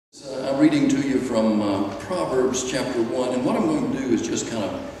I'm reading to you from Proverbs chapter 1, and what I'm going to do is just kind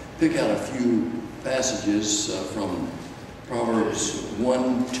of pick out a few passages from Proverbs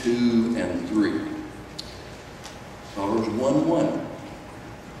 1, 2, and 3. Proverbs 1:1.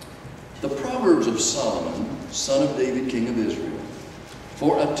 The Proverbs of Solomon, son of David, king of Israel,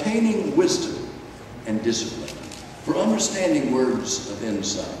 for attaining wisdom and discipline, for understanding words of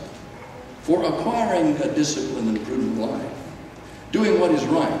insight, for acquiring a disciplined and prudent life, doing what is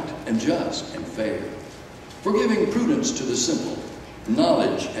right and just and fair, for giving prudence to the simple,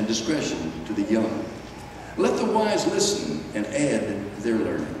 knowledge and discretion to the young. Let the wise listen and add their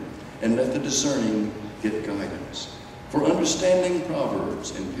learning, and let the discerning get guidance. For understanding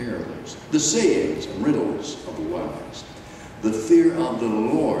proverbs and parables, the sayings and riddles of the wise. The fear of the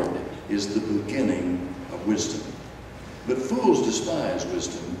Lord is the beginning of wisdom, but fools despise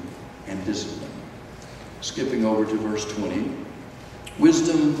wisdom and discipline. Skipping over to verse 20.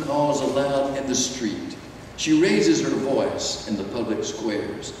 Wisdom calls aloud in the street. She raises her voice in the public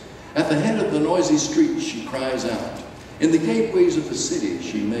squares. At the head of the noisy street she cries out. In the gateways of the city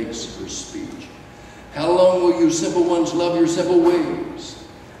she makes her speech. How long will you simple ones love your simple ways?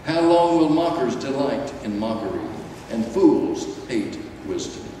 How long will mockers delight in mockery, and fools hate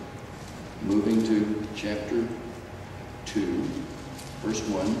wisdom? Moving to chapter 2, verse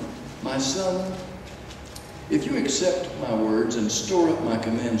 1. My son, if you accept my words and store up my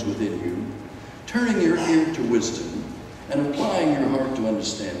commands within you, turning your ear to wisdom and applying your heart to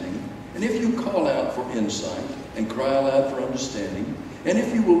understanding, and if you call out for insight and cry aloud for understanding, and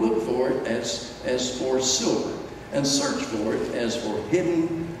if you will look for it as for silver and search for it as for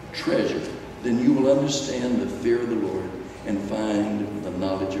hidden treasure, then you will understand the fear of the Lord and find the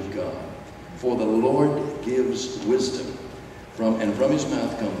knowledge of God. For the Lord gives wisdom, and from his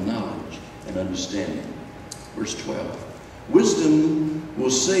mouth come knowledge and understanding. Verse 12. Wisdom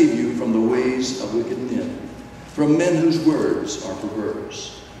will save you from the ways of wicked men, from men whose words are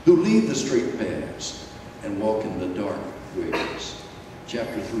perverse, who leave the straight paths and walk in the dark ways.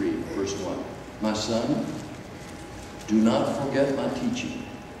 Chapter 3, verse 1. My son, do not forget my teaching,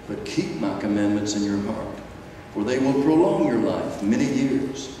 but keep my commandments in your heart, for they will prolong your life many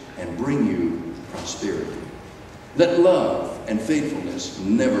years and bring you prosperity. Let love and faithfulness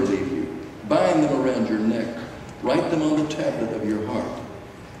never leave you. Bind them around your neck. Write them on the tablet of your heart.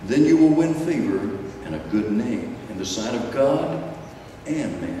 Then you will win favor and a good name in the sight of God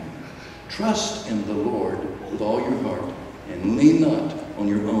and man. Trust in the Lord with all your heart and lean not on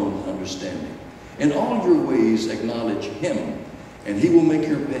your own understanding. In all your ways acknowledge him, and he will make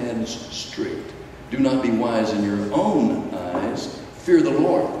your paths straight. Do not be wise in your own eyes. Fear the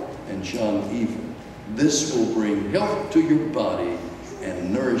Lord and shun evil. This will bring health to your body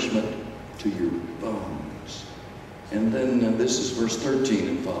and nourishment to your bones. And then this is verse 13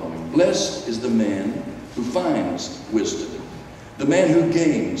 and following. Blessed is the man who finds wisdom, the man who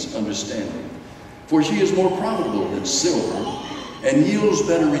gains understanding. For she is more profitable than silver and yields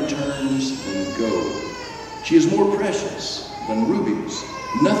better returns than gold. She is more precious than rubies.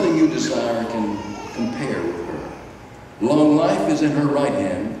 Nothing you desire can compare with her. Long life is in her right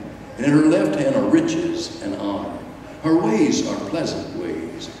hand, and in her left hand are riches and honor. Her ways are pleasant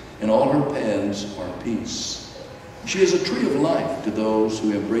ways, and all her paths are peace. She is a tree of life to those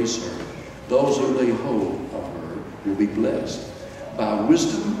who embrace her. Those who lay hold of her will be blessed. By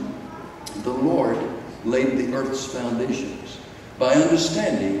wisdom, the Lord laid the earth's foundations. By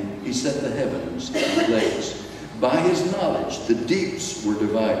understanding, he set the heavens in place. By his knowledge, the deeps were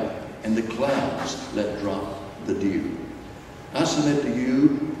divided, and the clouds let drop the dew. I submit to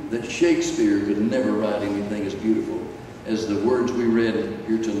you that Shakespeare could never write anything as beautiful as the words we read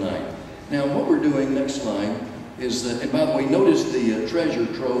here tonight. Now, what we're doing, next slide, is that, and by the way, notice the treasure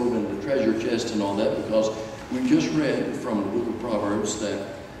trove and the treasure chest and all that, because we just read from the book of Proverbs that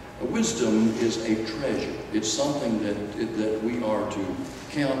wisdom is a treasure. It's something that we are to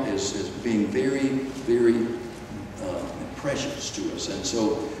count as being very, very precious to us. And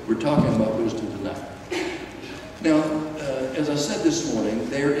so we're talking about wisdom tonight. Now, as I said this morning,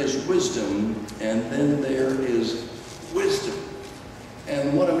 there is wisdom, and then there is wisdom.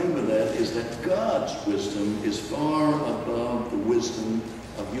 And what I mean by that is that God's wisdom is far above the wisdom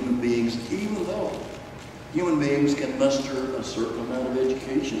of human beings, even though human beings can muster a certain amount of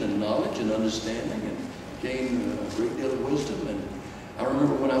education and knowledge and understanding and gain a great deal of wisdom. And I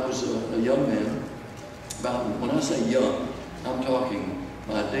remember when I was a young man, when I say young, I'm talking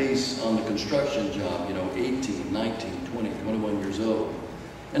my days on the construction job, 18, 19, 20, 21 years old.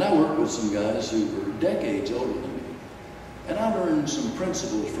 And I worked with some guys who were decades older than me. And I learned some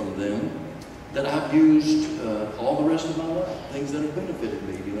principles from them that I've used all the rest of my life, things that have benefited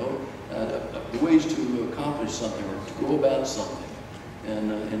me, ways to accomplish something or to go about something.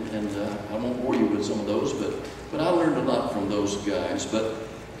 And I won't bore you with some of those, but I learned a lot from those guys. But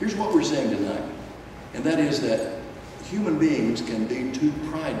here's what we're saying tonight, and that is that human beings can be too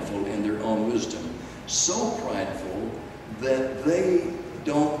prideful in their own wisdom, so prideful that they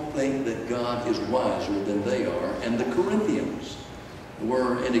don't think that God is wiser than they are. And the Corinthians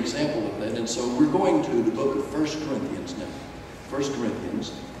were an example of that. And so we're going to the book of 1 Corinthians now. 1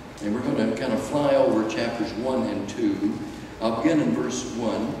 Corinthians. And we're going to kind of fly over chapters 1 and 2. I'll begin in verse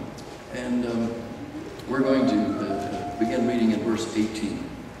 1. And we're going to begin reading in verse 18.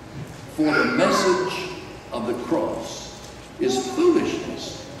 For the message of the cross is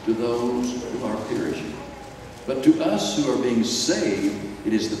foolishness to those who are perishing. But to us who are being saved,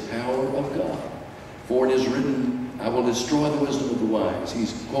 it is the power of God. For it is written, I will destroy the wisdom of the wise.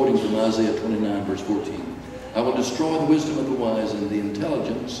 He's quoting from Isaiah 29, verse 14. I will destroy the wisdom of the wise and the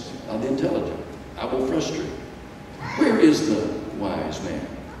intelligence of the intelligent. I will frustrate. Where is the wise man?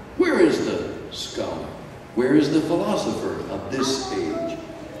 Where is the scholar? Where is the philosopher of this age?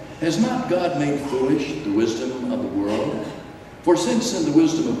 Has not God made foolish the wisdom of the world? For since in the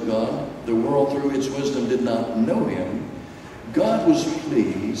wisdom of God, the world through its wisdom did not know him, God was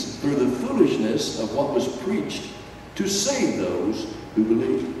pleased through the foolishness of what was preached to save those who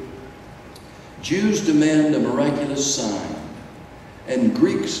believe. Jews demand a miraculous sign, and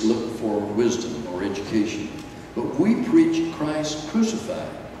Greeks look for wisdom or education. But we preach Christ crucified,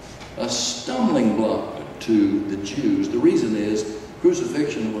 a stumbling block to the Jews. The reason is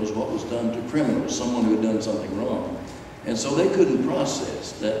crucifixion was what was done to criminals, someone who had done something wrong. And so they couldn't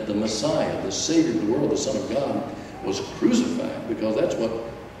process that the Messiah, the Savior of the world, the Son of God, was crucified, because that's what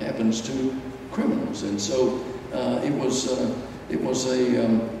happens to criminals. And so it was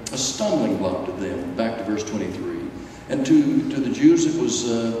a stumbling block to them. Back to verse 23. And to the Jews it was,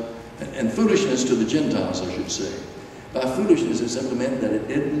 and foolishness to the Gentiles, I should say. By foolishness it simply meant that it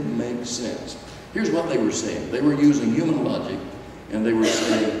didn't make sense. Here's what they were saying. They were using human logic, and they were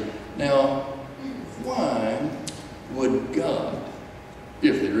saying, now, why would God,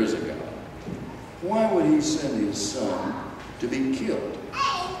 if there is a God, why would he send his son to be killed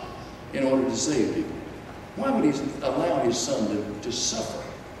in order to save people? Why would he allow his son to suffer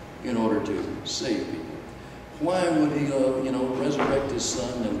in order to save people? Why would he, resurrect his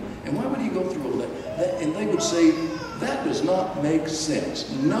son? And why would he go through all that? And they would say, that does not make sense.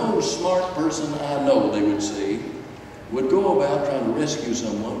 No smart person I know, they would say, would go about trying to rescue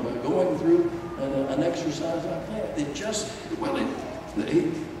someone by going through an exercise like that. It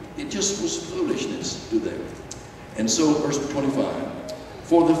just was foolishness to them. And so, verse 25,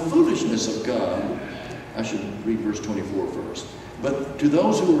 for the foolishness of God, I should read verse 24 first. But to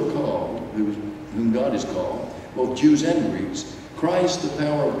those who are called, whom God has called, both Jews and Greeks, Christ, the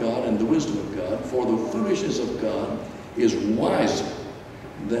power of God and the wisdom of God, for the foolishness of God is wiser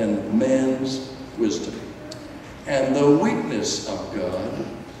than man's wisdom. And the weakness of God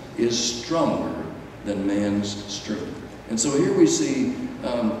is stronger than man's strength. And so here we see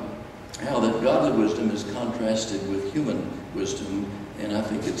how that godly wisdom is contrasted with human wisdom, and I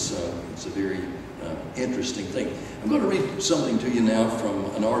think it's a very interesting thing. I'm going to read something to you now from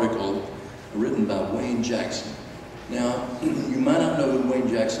an article written by Wayne Jackson. Now, you might not know who Wayne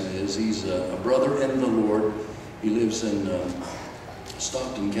Jackson is. He's a brother in the Lord. He lives in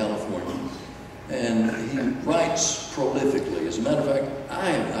Stockton, California. And he writes prolifically. As a matter of fact,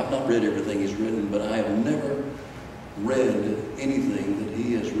 I've not read everything he's written, but I have never read anything that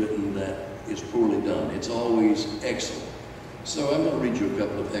he has written that is poorly done. It's always excellent. So I'm going to read you a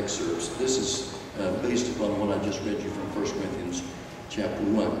couple of excerpts. This is based upon what I just read you from 1 Corinthians chapter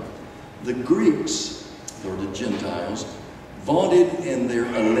 1. The Greeks, or the Gentiles, vaunted in their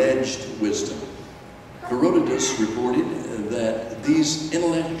alleged wisdom. Herodotus reported that these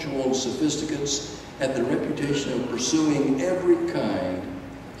intellectual sophisticates had the reputation of pursuing every kind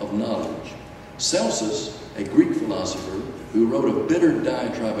of knowledge. Celsus, a Greek philosopher who wrote a bitter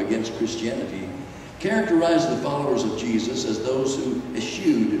diatribe against Christianity, characterized the followers of Jesus as those who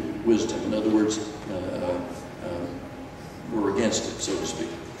eschewed wisdom. In other words, were against it, so to speak,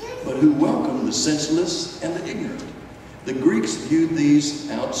 but who welcomed the senseless and the ignorant. The Greeks viewed these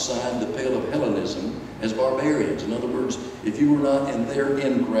outside the pale of Hellenism as barbarians. In other words, if you were not in their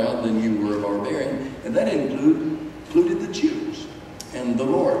in crowd, then you were a barbarian. And that included the Jews and the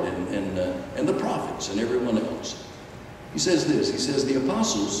Lord and the prophets and everyone else. He says this, he says, the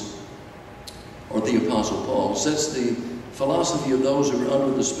apostles, or the Apostle Paul, sets the philosophy of those who are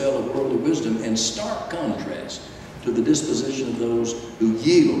under the spell of worldly wisdom in stark contrast to the disposition of those who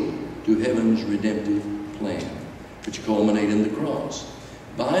yield to heaven's redemptive plan, which culminate in the cross.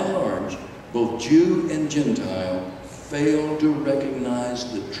 By and large, both Jew and Gentile fail to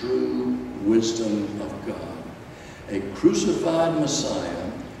recognize the true wisdom of God. A crucified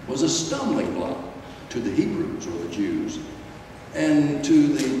Messiah was a stumbling block to the Hebrews or the Jews, and to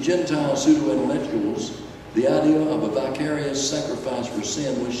the Gentile pseudo-intellectuals, the idea of a vicarious sacrifice for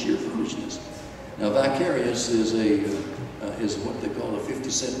sin was sheer foolishness. Now, vicarious is what they call a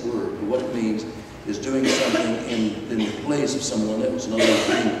 50-cent word. But what it means is doing something in the place of someone else. In other words,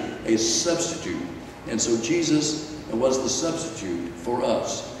 being a substitute. And so Jesus was the substitute for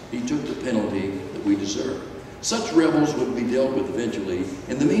us. He took the penalty that we deserve. Such rebels would be dealt with eventually.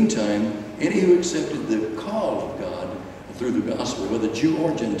 In the meantime, any who accepted the call of God through the gospel, whether Jew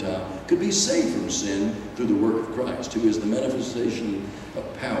or Gentile, could be saved from sin through the work of Christ, who is the manifestation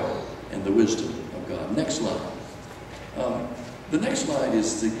of power and the wisdom of God. Next slide. The next slide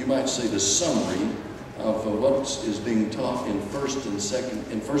is, you might say, the summary of what is being taught in 1st and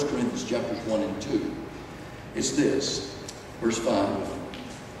 2nd, in 1 Corinthians chapters 1 and 2. It's this, verse 5 of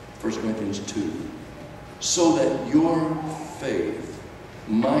 1 Corinthians 2. So that your faith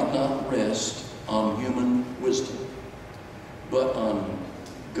might not rest on human wisdom, but on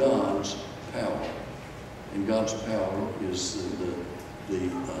God's power. And God's power is the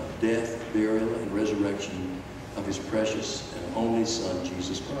death, burial, and resurrection of his precious and only Son,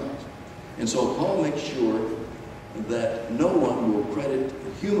 Jesus Christ. And so Paul makes sure that no one will credit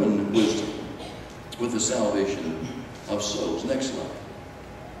human wisdom with the salvation of souls. Next slide.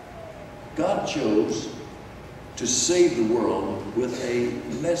 God chose to save the world with a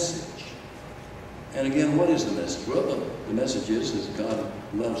message. And again, what is the message? Well, the message is God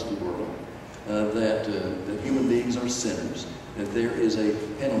loves the world, that human beings are sinners, that there is a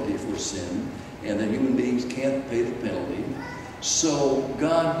penalty for sin, and that human beings can't pay the penalty. So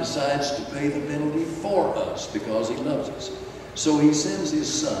God decides to pay the penalty for us because he loves us. So he sends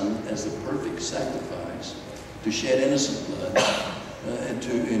his Son as the perfect sacrifice to shed innocent blood, and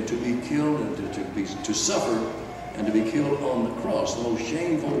to be killed, and to suffer, and to be killed on the cross, the most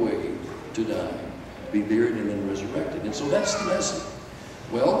shameful way to die, be buried and then resurrected. And so that's the message.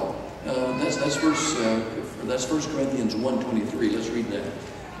 Well, that's 1 Corinthians 1:23. Let's read that.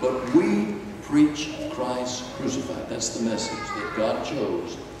 But we preach Christ crucified. That's the message that God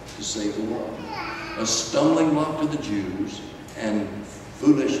chose to save the world. A stumbling block to the Jews and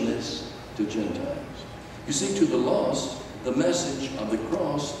foolishness to Gentiles. You see, to the lost, the message of the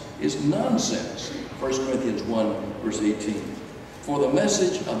cross is nonsense. 1 Corinthians 1, verse 18. For the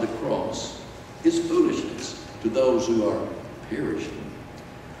message of the cross is foolishness to those who are perishing.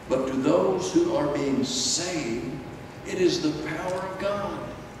 But to those who are being saved, it is the power of God.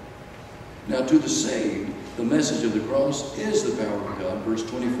 Now, to the saved, the message of the cross is the power of God, verse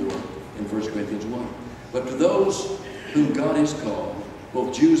 24 in 1 Corinthians 1. But to those whom God has called,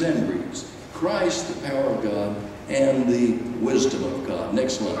 both Jews and Greeks, Christ, the power of God, and the wisdom of God.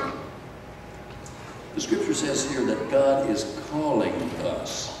 Next slide. The scripture says here that God is calling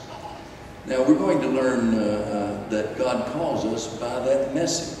us. Now, we're going to learn that God calls us by that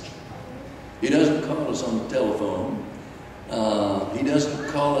message. He doesn't call us on the telephone. He doesn't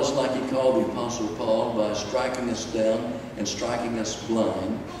call us like he called the Apostle Paul by striking us down and striking us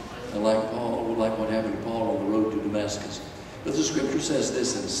blind, like what happened to Paul on the road to Damascus. But the scripture says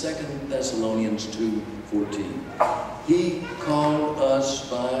this in 2 Thessalonians 2:14. He called us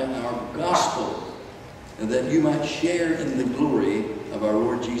by our gospel, and that you might share in the glory of our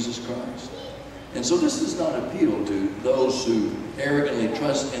Lord Jesus Christ. And so this does not appeal to those who arrogantly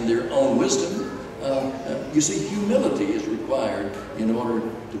trust in their own wisdom. You see, humility is required in order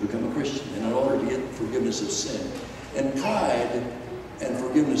to become a Christian, and in order to get forgiveness of sin. And pride and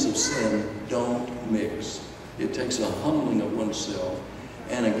forgiveness of sin don't mix. It takes a humbling of oneself,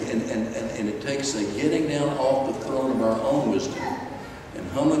 and it takes a getting down off the throne of our own wisdom and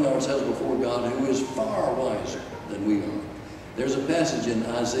humbling ourselves before God, who is far wiser than we are. There's a passage in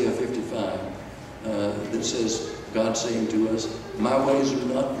Isaiah 55 that says, God saying to us, my ways are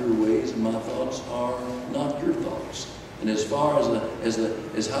not your ways, and my thoughts are not your thoughts. And as far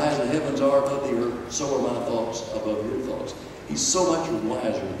as high as the heavens are above the earth, so are my thoughts above your thoughts. He's so much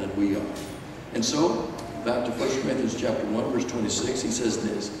wiser than we are. And so, back to 1 Corinthians chapter 1, verse 26, he says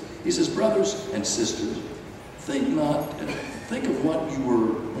this. He says, brothers and sisters, think of what you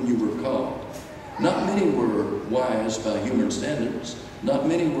were when you were called. Not many were wise by human standards. Not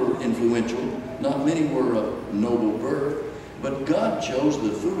many were influential. Not many were of noble birth. But God chose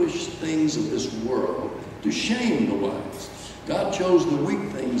the foolish things of this world to shame the wise. God chose the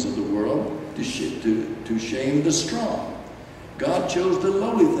weak things of the world to shame the strong. God chose the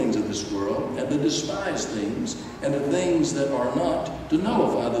lowly things of this world and the despised things and the things that are not to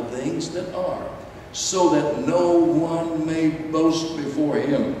nullify the things that are, so that no one may boast before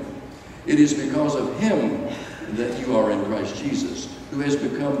him. It is because of him that you are in Christ Jesus, who has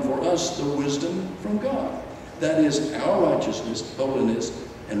become for us the wisdom from God. That is our righteousness, holiness,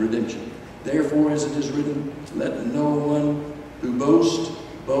 and redemption. Therefore, as it is written, let no one who boasts,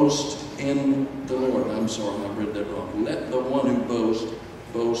 boast in the Lord. I'm sorry, I read that wrong. Let the one who boasts,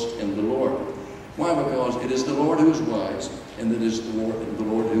 boast in the Lord. Why? Because it is the Lord who is wise, and it is the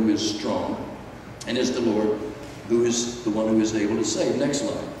Lord who is strong, and is the Lord who is the one who is able to save. Next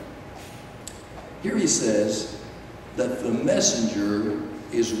slide. Here he says that the messenger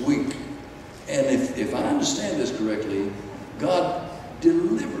is weak. And if I understand this correctly, God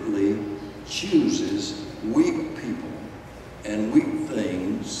deliberately chooses weak people and weak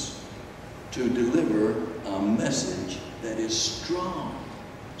things to deliver a message that is strong,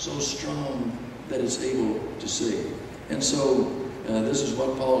 so strong that it's able to save. And so this is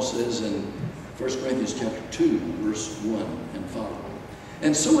what Paul says in 1 Corinthians chapter 2, verse 1 and following.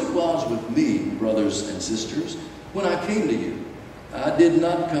 And so it was with me, brothers and sisters, when I came to you. I did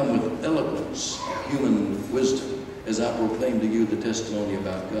not come with eloquence of human wisdom, as I proclaimed to you the testimony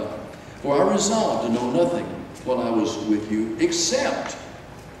about God. For I resolved to know nothing while I was with you except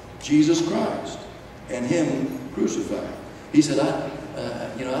Jesus Christ and him crucified. He said,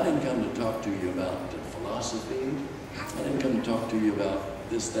 I didn't come to talk to you about philosophy. I didn't come to talk to you about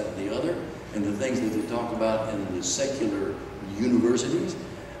this, that, and the other, and the things that they talk about in the secular universities.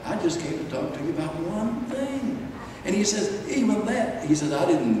 I just came to talk to you about one thing. And he says, even that, he says, I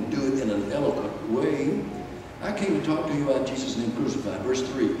didn't do it in an eloquent way. I came to talk to you about Jesus and him crucified. Verse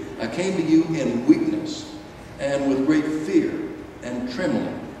 3, I came to you in weakness and with great fear and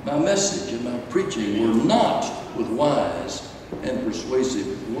trembling. My message and my preaching were not with wise and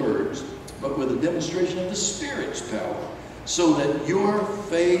persuasive words, but with a demonstration of the Spirit's power, so that your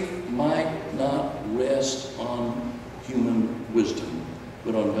faith might not rest on human wisdom,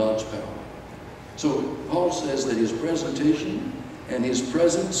 but on God's power. So Paul says that his presentation and his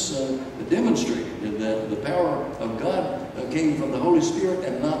presence demonstrated that the power of God came from the Holy Spirit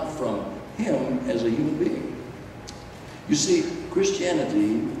and not from him as a human being. You see,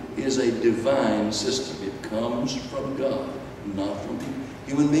 Christianity is a divine system. It comes from God, not from people.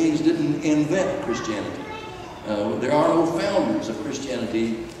 Human beings didn't invent Christianity. There are no founders of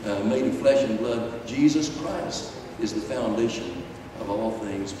Christianity made of flesh and blood. Jesus Christ is the foundation of all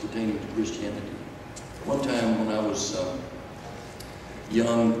things pertaining to Christianity. One time when I was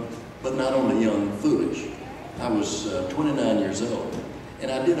young, but not only young, foolish, I was 29 years old,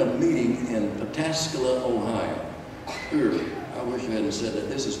 and I did a meeting in Pataskala, Ohio. I wish I hadn't said that.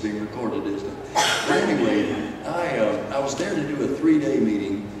 This is being recorded, isn't it? But anyway, I was there to do a 3-day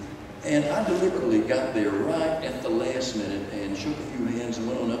meeting, and I deliberately got there right at the last minute and shook a few hands and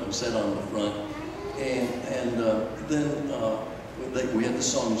went on up and sat on the front. And then we had the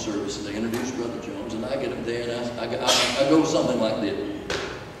song service, and they introduced Brother Jones, and I get up there, and I go something like this.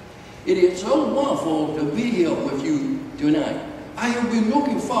 It is so wonderful to be here with you tonight. I have been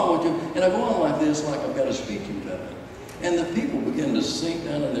looking forward to, and I go on like this, like I've got a speaking impediment. And the people begin to sink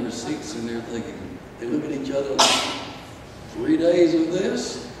down in their seats, and they're thinking, they look at each other like, 3 days of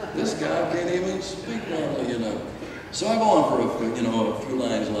this? This guy can't even speak normally, you know. So I go on for a few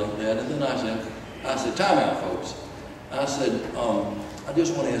lines like that, and then I said, time out, folks. I said, I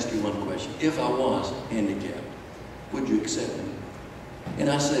just want to ask you one question. If I was handicapped, would you accept me? And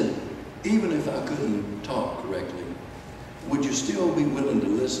I said, even if I couldn't talk correctly, would you still be willing to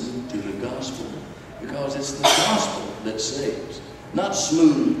listen to the gospel? Because it's the gospel that saves. Not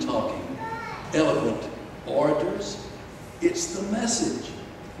smooth talking, eloquent orators. It's the message,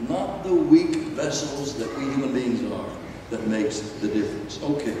 not the weak vessels that we human beings are, that makes the difference.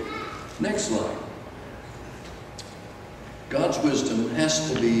 Okay, next slide. God's wisdom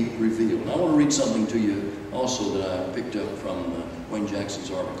has to be revealed. I want to read something to you also that I picked up from Wayne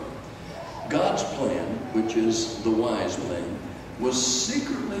Jackson's article. God's plan, which is the wise plan, was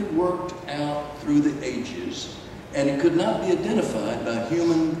secretly worked out through the ages, and it could not be identified by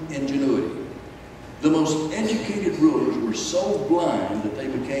human ingenuity. The most educated rulers were so blind that they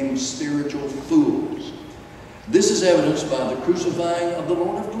became spiritual fools. This is evidenced by the crucifying of the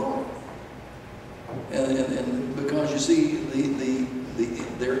Lord of glory. And because you see,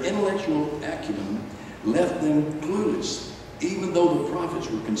 their intellectual acumen left them clueless, even though the prophets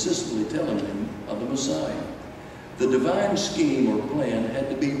were consistently telling them of the Messiah. The divine scheme or plan had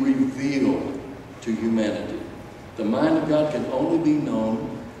to be revealed to humanity. The mind of God can only be known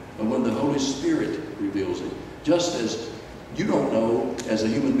when the Holy Spirit reveals it. Just as You don't know as a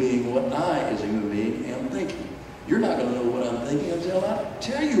human being what I as a human being am thinking. You're not going to know what I'm thinking until I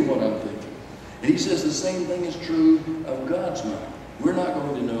tell you what I'm thinking. And he says the same thing is true of God's mind. We're not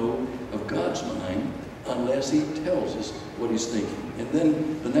going to know of God's mind unless he tells us what he's thinking. And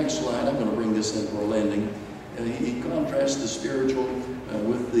then the next slide, I'm going to bring this in for a landing. He contrasts the spiritual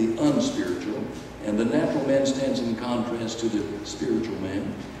with the unspiritual. And the natural man stands in contrast to the spiritual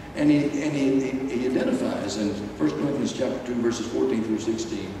man. And he identifies in 1 Corinthians chapter 2, verses 14 through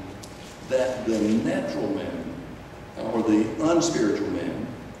 16, that the natural man, or the unspiritual man,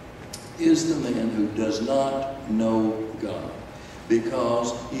 is the man who does not know God,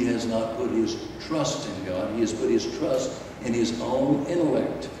 because he has not put his trust in God. He has put his trust in his own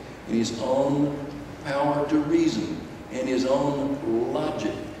intellect, in his own power to reason, in his own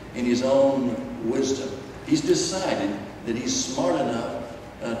logic, in his own wisdom. He's decided that he's smart enough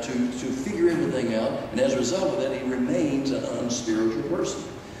to figure everything out, and as a result of that, he remains an unspiritual person.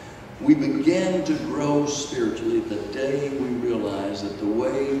 We begin to grow spiritually the day we realize that the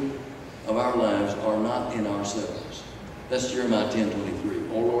way of our lives are not in ourselves. That's Jeremiah 10:23.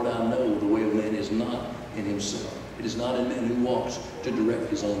 Oh Lord, I know the way of man is not in himself. It is not in man who walks to direct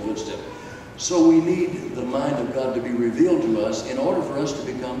his own footstep. So we need the mind of God to be revealed to us in order for us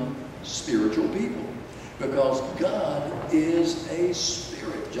to become spiritual people. Because God is a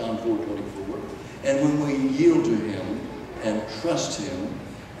spirit, John 4:24. And when we yield to him and trust him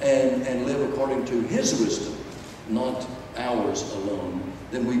and live according to his wisdom, not ours alone,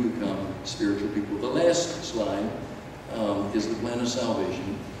 then we become spiritual people. The last slide is the plan of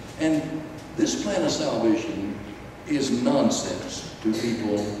salvation. And this plan of salvation is nonsense to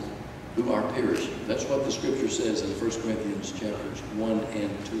people who are perishing. That's what the scripture says in 1 Corinthians chapters 1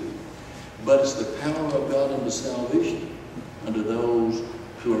 and 2. But it's the power of God unto salvation unto those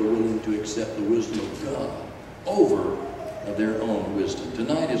who are willing to accept the wisdom of God over their own wisdom.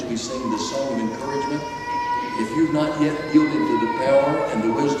 Tonight, as we sing this song of encouragement, if you've not yet yielded to the power and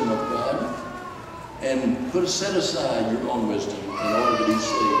the wisdom of God, and set aside your own wisdom in order to be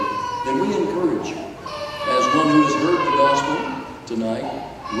saved, then we encourage you, as one who has heard the gospel tonight,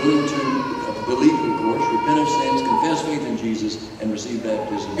 willing to believe, of course, repent of sins, confess faith in Jesus, and receive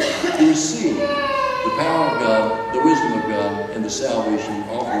baptism, to receive the power of God, the wisdom of God, and the salvation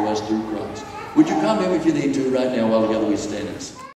offered to us through Christ. Would you come to him if you need to right now while together we stand and sing?